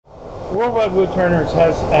Worldwide Woodturners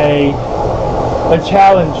has a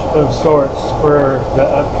challenge of sorts for the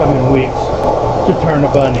upcoming weeks to turn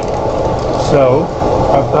a bunny. So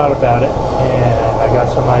I've thought about it and I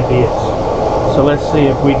got some ideas. So let's see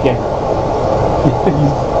if we can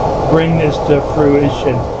bring this to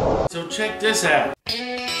fruition. So check this out.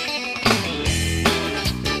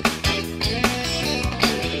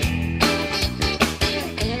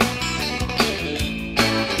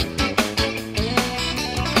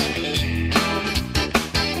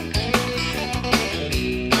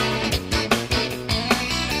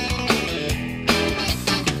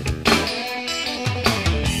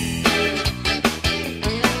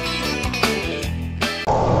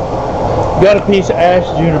 Got a piece of ash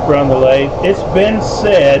juniper on the lathe. It's been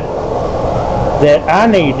said that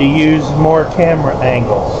I need to use more camera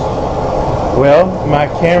angles. Well, my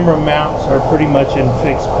camera mounts are pretty much in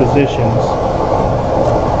fixed positions.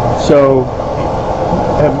 So,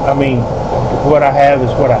 I mean, what I have is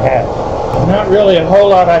what I have. Not really a whole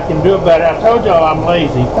lot I can do about it. I told y'all I'm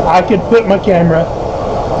lazy. I could put my camera,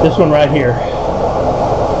 this one right here,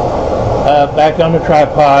 back on the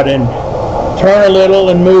tripod and turn a little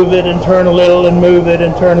and move it, and turn a little and move it,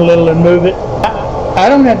 and turn a little and move it. I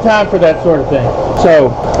don't have time for that sort of thing. So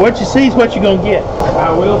what you see is what you're going to get.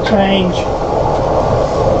 I will change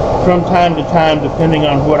from time to time depending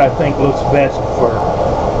on what I think looks best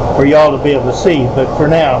for y'all to be able to see. But for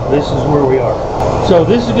now, this is where we are. So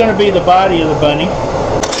this is going to be the body of the bunny.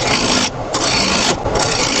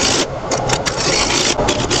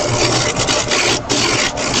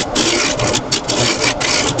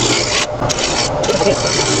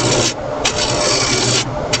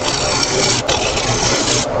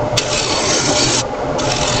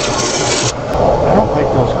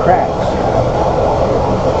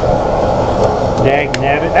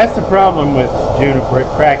 That's the problem with juniper. It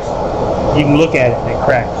cracks. You can look at it and it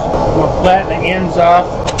cracks. We'll flatten the ends off.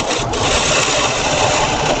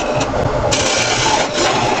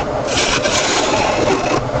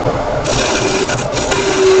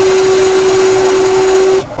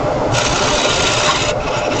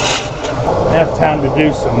 Now it's time to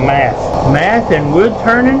do some math. Math and wood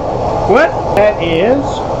turning? What? That is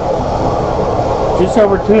just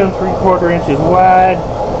over 2 3/4 inches wide.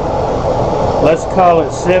 Let's call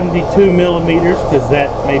it 72 millimeters because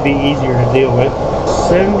that may be easier to deal with.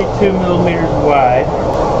 72 millimeters wide.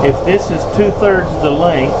 If this is 2/3 the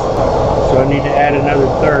length, so I need to add another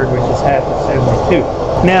third, which is half of 72.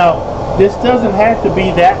 Now, this doesn't have to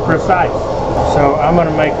be that precise. So I'm going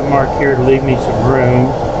to make a mark here to leave me some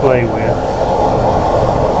room to play with.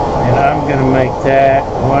 And I'm going to make that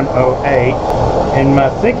 108. And my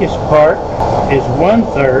thickest part is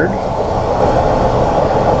 1/3.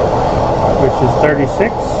 Which is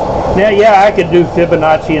 36. Now, yeah, I could do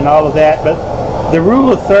Fibonacci and all of that, but the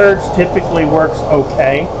rule of thirds typically works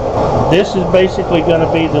okay. This is basically going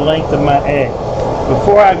to be the length of my egg.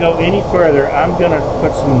 Before I go any further, I'm going to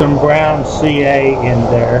put some brown CA in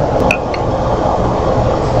there.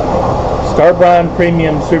 Starbond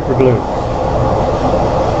Premium Super Glue.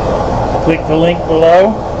 Click the link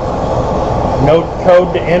below. No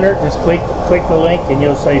code to enter. Just click the link and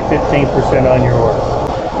you'll save 15% on your order.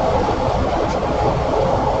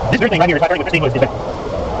 This thing right here is my with 15 woods. I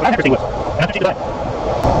have 15 woods.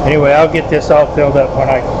 Anyway, I'll get this all filled up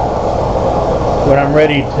when I'm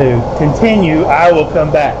ready to continue. I will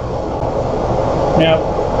come back. Now,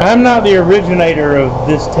 I'm not the originator of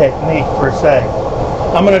this technique per se.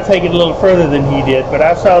 I'm going to take it a little further than he did, but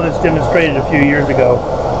I saw this demonstrated a few years ago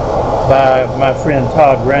by my friend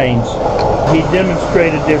Todd Raines. He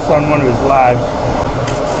demonstrated this on one of his lives.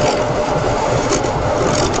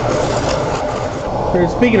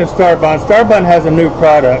 Speaking of Starbond, Starbond has a new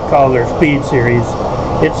product called their Speed Series.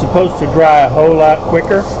 It's supposed to dry a whole lot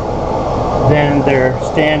quicker than their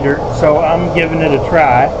standard, so I'm giving it a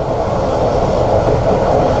try.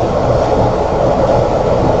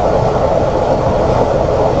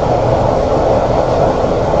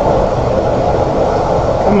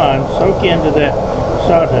 Come on, soak into that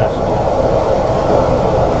sawdust.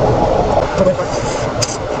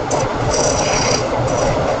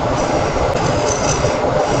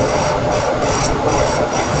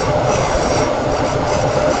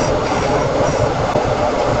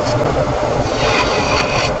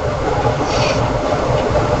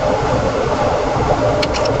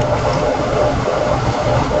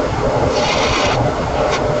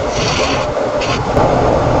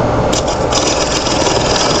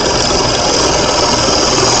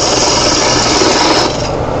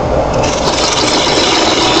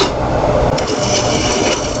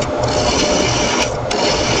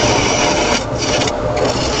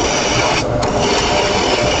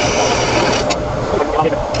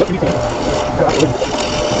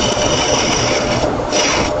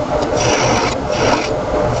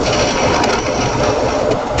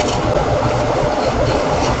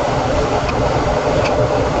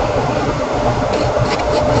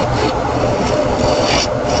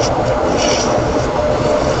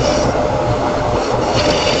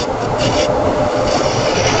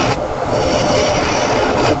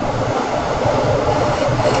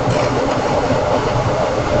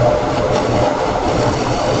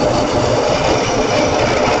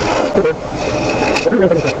 So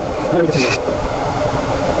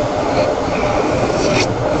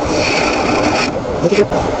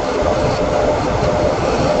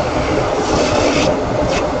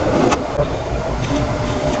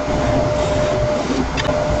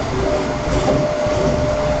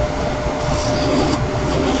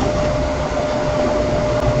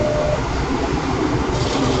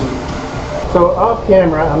off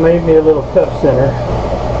camera, I made me a little cup center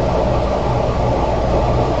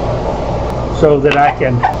so that I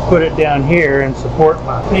can put it down here and support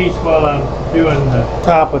my piece while I'm doing the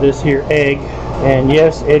top of this here egg. And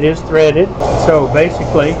yes, it is threaded. So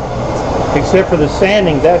basically, except for the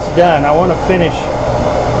sanding, that's done. I want to finish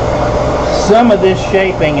some of this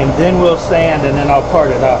shaping and then we'll sand and then I'll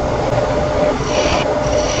part it off.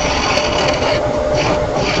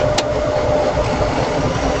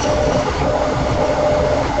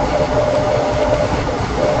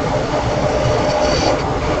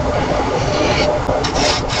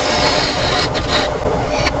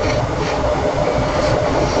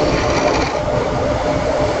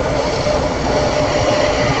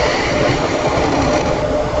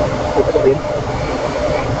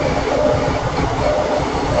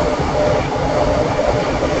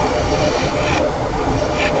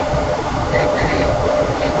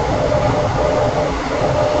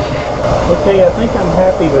 Okay, I think I'm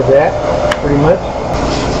happy with that, pretty much.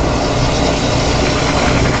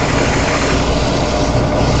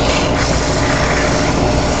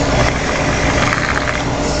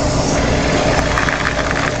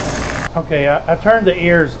 Okay, I turned the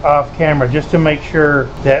ears off camera just to make sure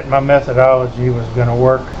that my methodology was going to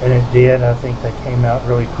work, and it did. I think that came out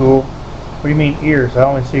really cool. What do you mean ears? I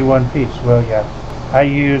only see one piece. Well, yeah. I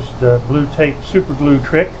used the blue tape super glue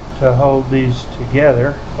trick to hold these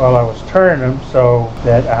together while I was turning them so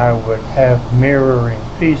that I would have mirroring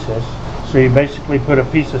pieces. So you basically put a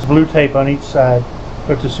piece of blue tape on each side,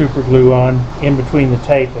 put the super glue on in between the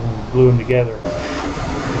tape and glue them together.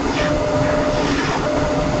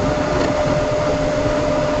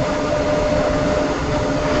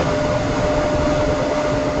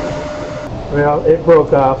 Well, it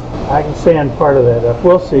broke off. I can sand part of that up.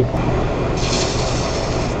 We'll see.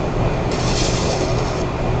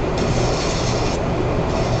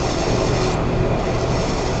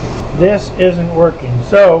 This isn't working,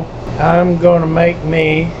 so I'm going to make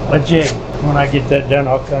me a jig. When I get that done,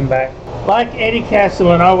 I'll come back. Like Eddie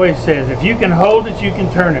Castleman always says, if you can hold it, you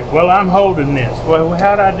can turn it. Well, I'm holding this. Well,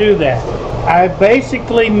 how'd I do that? I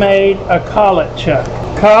basically made a collet chuck.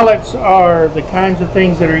 Collets are the kinds of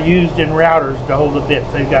things that are used in routers to hold the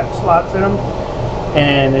bits. They've got slots in them,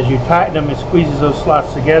 and as you tighten them, it squeezes those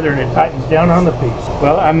slots together and it tightens down on the piece.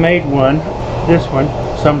 Well, I made one, this one,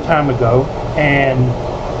 some time ago, and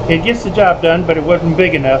it gets the job done, but it wasn't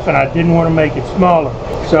big enough and I didn't want to make it smaller.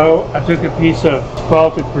 So I took a piece of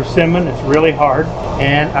spalted persimmon, it's really hard,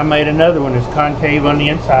 and I made another one that's concave on the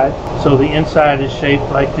inside. So the inside is shaped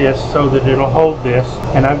like this so that it'll hold this.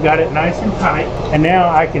 And I've got it nice and tight. And now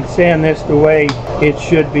I can sand this the way it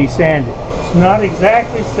should be sanded. It's not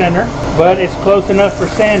exactly center, but it's close enough for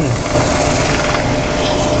sanding.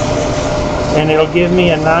 And it'll give me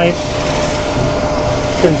a nice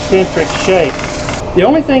concentric shape. The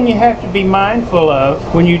only thing you have to be mindful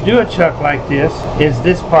of when you do a chuck like this is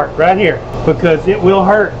this part right here, because it will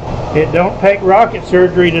hurt. It don't take rocket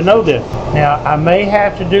surgery to know this. Now, I may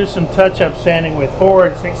have to do some touch-up sanding with 4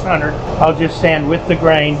 and 600. I'll just sand with the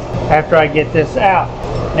grain after I get this out.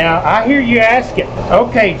 Now, I hear you asking,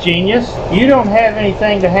 okay, genius, you don't have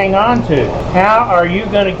anything to hang on to. How are you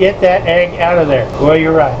going to get that egg out of there? Well,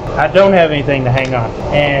 you're right. I don't have anything to hang on to.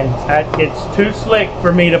 And it's too slick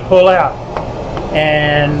for me to pull out.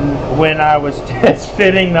 And when I was test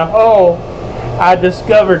fitting the hole, I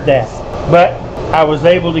discovered that. But I was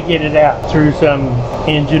able to get it out through some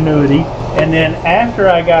ingenuity. And then after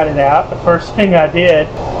I got it out, the first thing I did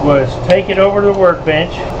was take it over to the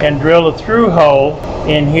workbench and drill a through hole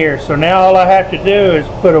in here. So now all I have to do is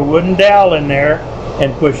put a wooden dowel in there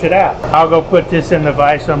and push it out. I'll go put this in the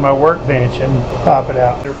vise on my workbench and pop it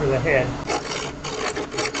out there for the head.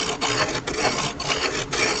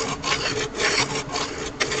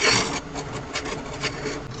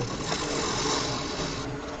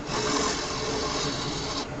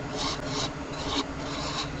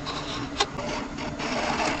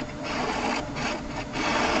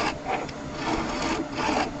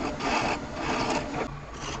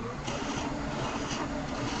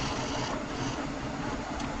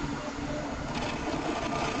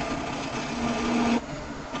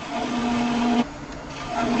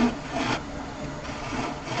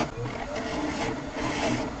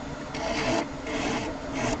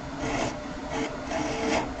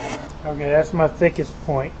 Okay, that's my thickest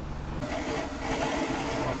point.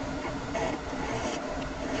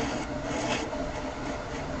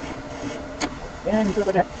 And you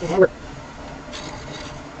put that over.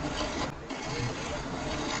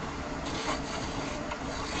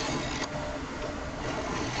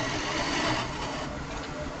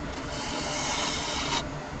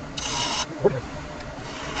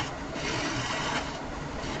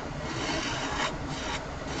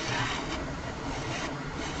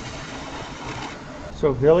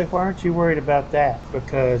 So Billy, why aren't you worried about that?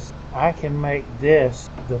 Because I can make this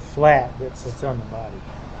the flat that sits on the body.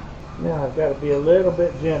 Now I've got to be a little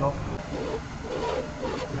bit gentle.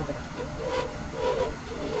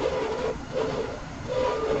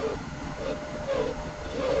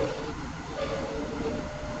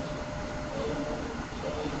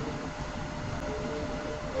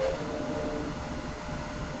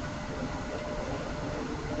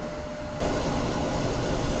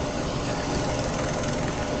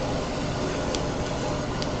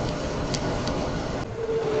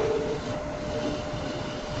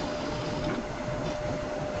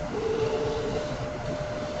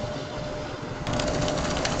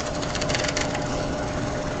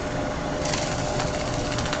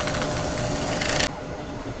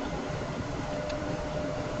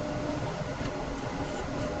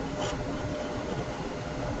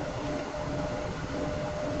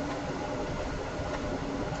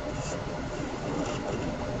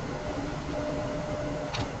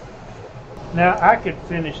 Now I could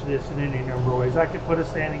finish this in any number of ways. I could put a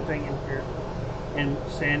sanding thing in here and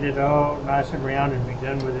sand it all nice and round and be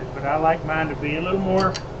done with it. But I like mine to be a little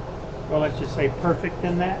more, well, let's just say perfect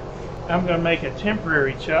than that. I'm going to make a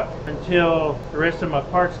temporary chuck until the rest of my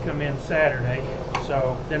parts come in Saturday.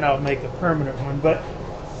 So then I'll make a permanent one. But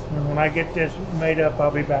when I get this made up,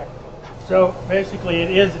 I'll be back. So basically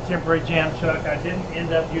it is a temporary jam chuck. I didn't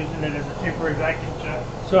end up using it as a temporary vacuum chuck.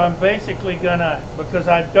 So I'm basically gonna, because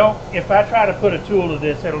if I try to put a tool to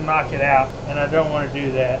this, it'll knock it out, and I don't want to do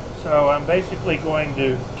that. So I'm basically going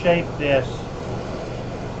to shape this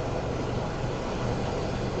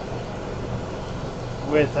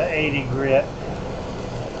with an 80 grit.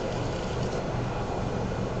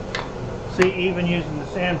 See, even using the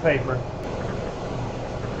sandpaper,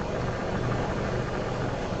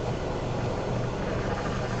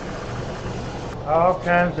 all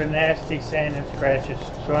kinds of nasty sand and scratches.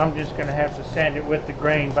 So I'm just going to have to sand it with the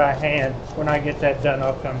grain by hand. When I get that done,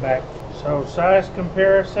 I'll come back. So size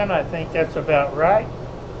comparison, I think that's about right.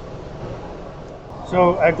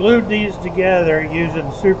 So I glued these together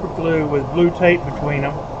using super glue with blue tape between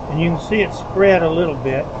them. And you can see it spread a little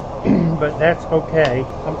bit, but that's okay.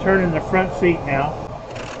 I'm turning the front feet now.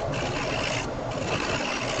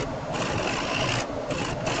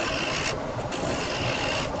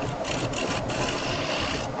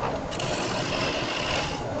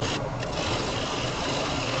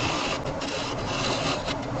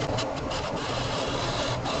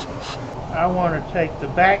 I want to take the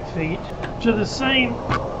back feet to the same.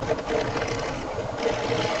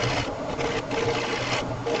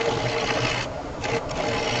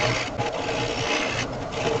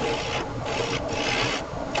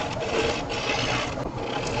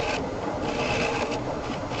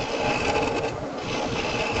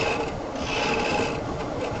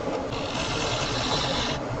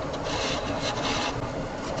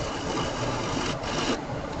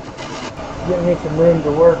 Give me some room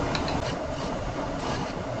to work.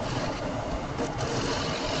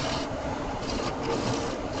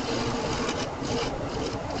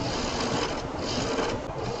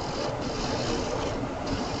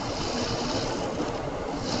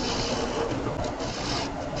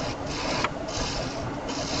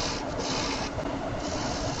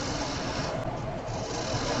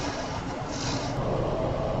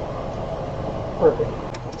 Perfect.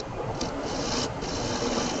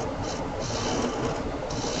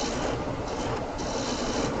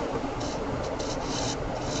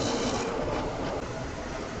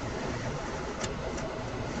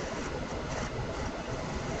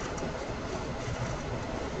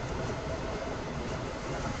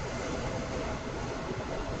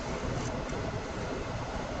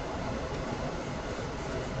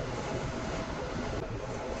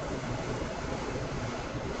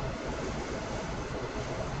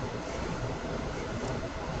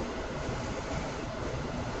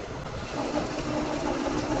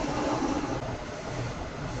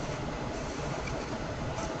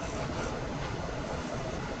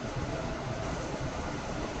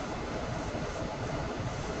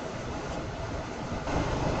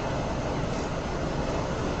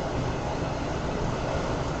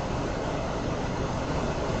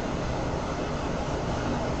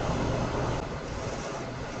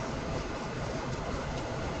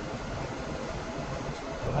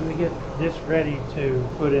 this ready to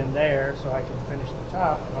put in there so I can finish the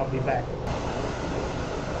top, and I'll be back.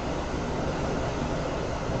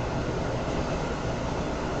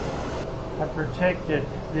 I protected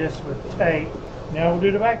this with tape. Now we'll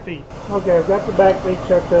do the back feet. Okay, I've got the back feet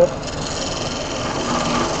chucked up.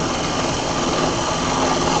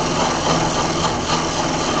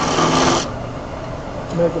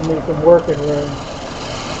 Making me some working room.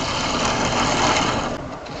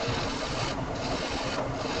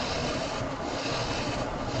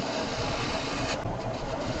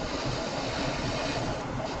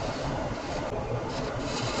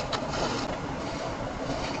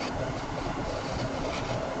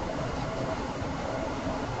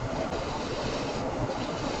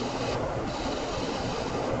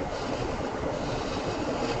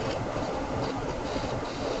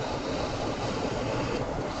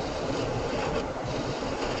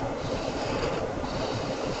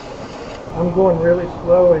 I'm going really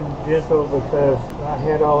slow and gentle because I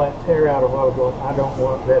had all that tear out a while ago. I don't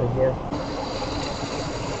want that again.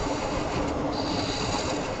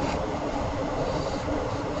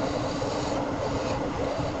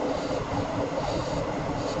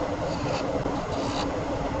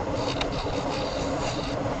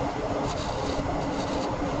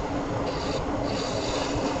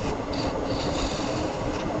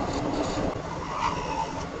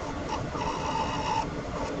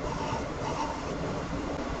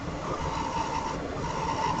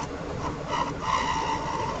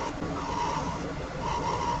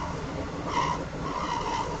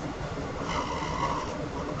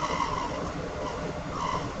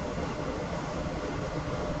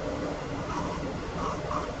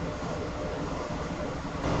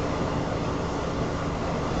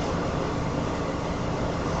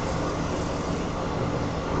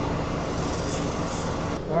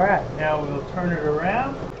 Alright, now we'll turn it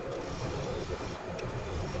around.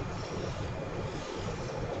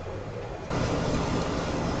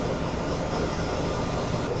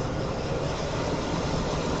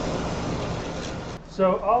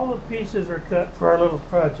 So all the pieces are cut for our little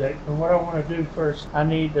project, and what I want to do first, I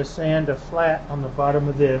need to sand a flat on the bottom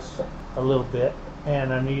of this a little bit,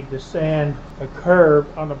 and I need to sand a curve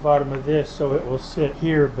on the bottom of this so it will sit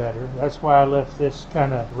here better. That's why I left this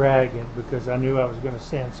kind of ragged, because I knew I was going to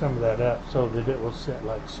sand some of that up so that it will sit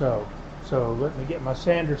like so. So let me get my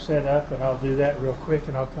sander set up and I'll do that real quick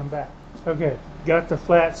and I'll come back. Okay, got the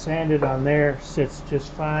flat sanded on there, sits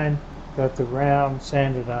just fine. Got the round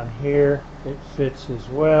sanded on here, it fits as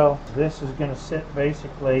well. This is going to sit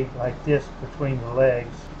basically like this between the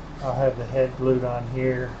legs. I'll have the head glued on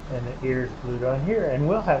here and the ears glued on here, and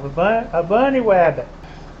we'll have a bunny wabbit.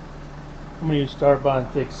 I'm going to use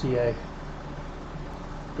Starbond Thick CA.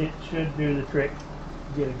 It should do the trick.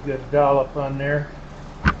 Get a good dollop on there.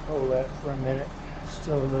 Hold that for a minute.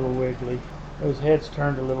 Still a little wiggly. Those heads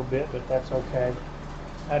turned a little bit, but that's okay.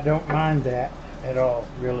 I don't mind that at all,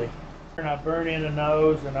 really. And I burn in the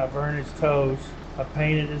nose and I burn his toes. I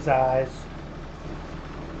painted his eyes.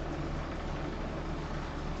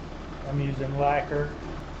 I'm using lacquer.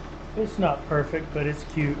 It's not perfect, but it's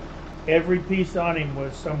cute. Every piece on him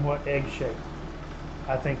was somewhat egg-shaped.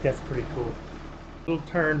 I think that's pretty cool. Little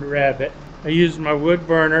turned rabbit. I used my wood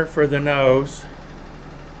burner for the nose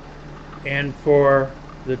and for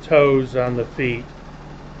the toes on the feet.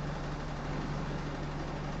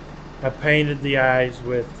 I painted the eyes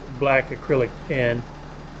with black acrylic pen,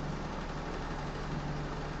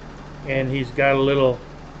 and he's got a little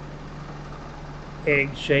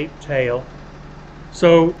egg-shaped tail.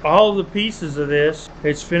 So all the pieces of this,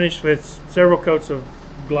 it's finished with several coats of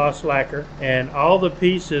gloss lacquer, and all the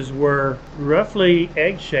pieces were roughly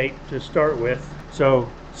egg-shaped to start with. So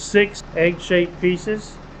 6 egg-shaped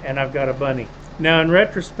pieces, and I've got a bunny. Now in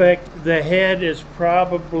retrospect, the head is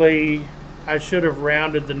probably, I should have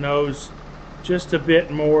rounded the nose just a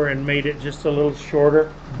bit more and made it just a little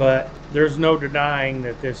shorter, but there's no denying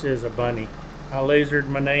that this is a bunny. I lasered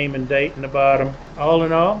my name and date in the bottom. All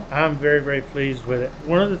in all, I'm very, very pleased with it.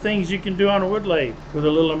 One of the things you can do on a wood lathe with a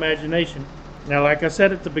little imagination. Now, like I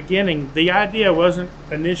said at the beginning, the idea wasn't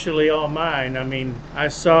initially all mine. I mean, I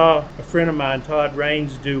saw a friend of mine, Todd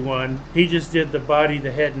Raines, do one. He just did the body,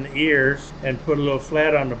 the head, and the ears and put a little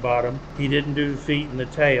flat on the bottom. He didn't do the feet and the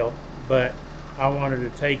tail, but I wanted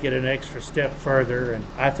to take it an extra step further, and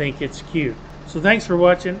I think it's cute. So thanks for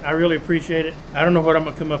watching. I really appreciate it. I don't know what I'm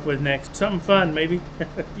going to come up with next. Something fun, maybe.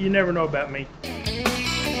 You never know about me.